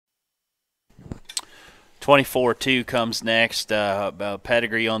24-2 comes next.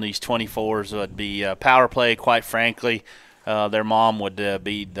 Pedigree on these 24s would be power play, quite frankly. Their mom would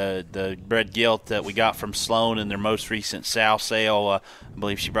be the bred gilt that we got from Sloan in their most recent sow sale. I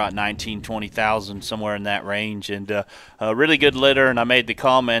believe she brought 19, 20,000, somewhere in that range. And a really good litter, and I made the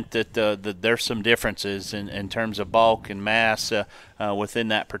comment that there's some differences in terms of bulk and mass within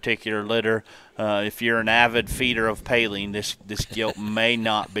that particular litter. If you're an avid feeder of Paline, this gilt may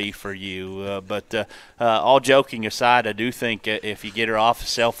not be for you. But all joking aside, I do think if you get her off a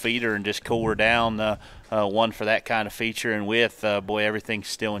self-feeder and just cool her down, one for that kind of feature and width, boy, everything's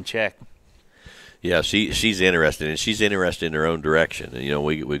still in check. Yeah, she's interested, and she's interested in her own direction. And, you know,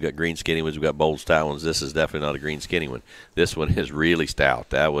 we've got green skinny ones, we've got bold stout ones. This is definitely not a green skinny one. This one is really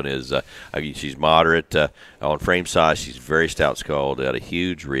stout. That one is, she's moderate on frame size. She's very stout skulled, got a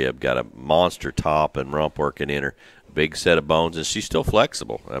huge rib, got a monster top and rump working in her. Big set of bones, and she's still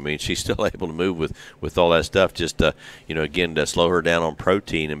flexible. I mean, she's still able to move with all that stuff. Just, again, to slow her down on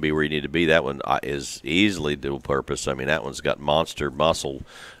protein and be where you need to be, that one is easily dual purpose. I mean, that one's got monster muscle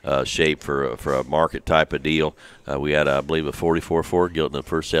shape for a market type of deal. We had, I believe, a 44-4 gilt in the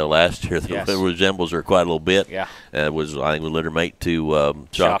first sale last year that resembles her quite a little bit. Yeah. I think we lit her mate to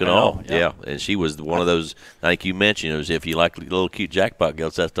Shock and Awe. Yeah, and she was one of those, I think you mentioned, it was if you like little cute jackpot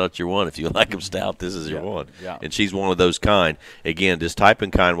gilts, that's not your one. If you like them stout, this is your one. Yeah. And she's one of those kind. Again, just type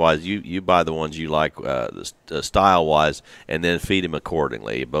and kind wise, you buy the ones you like style wise, and then feed them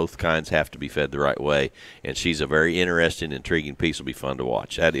accordingly. Both kinds have to be fed the right way, and she's a very interesting, intriguing piece. Will be fun to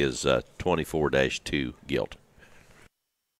watch. That is 24-2 gilt.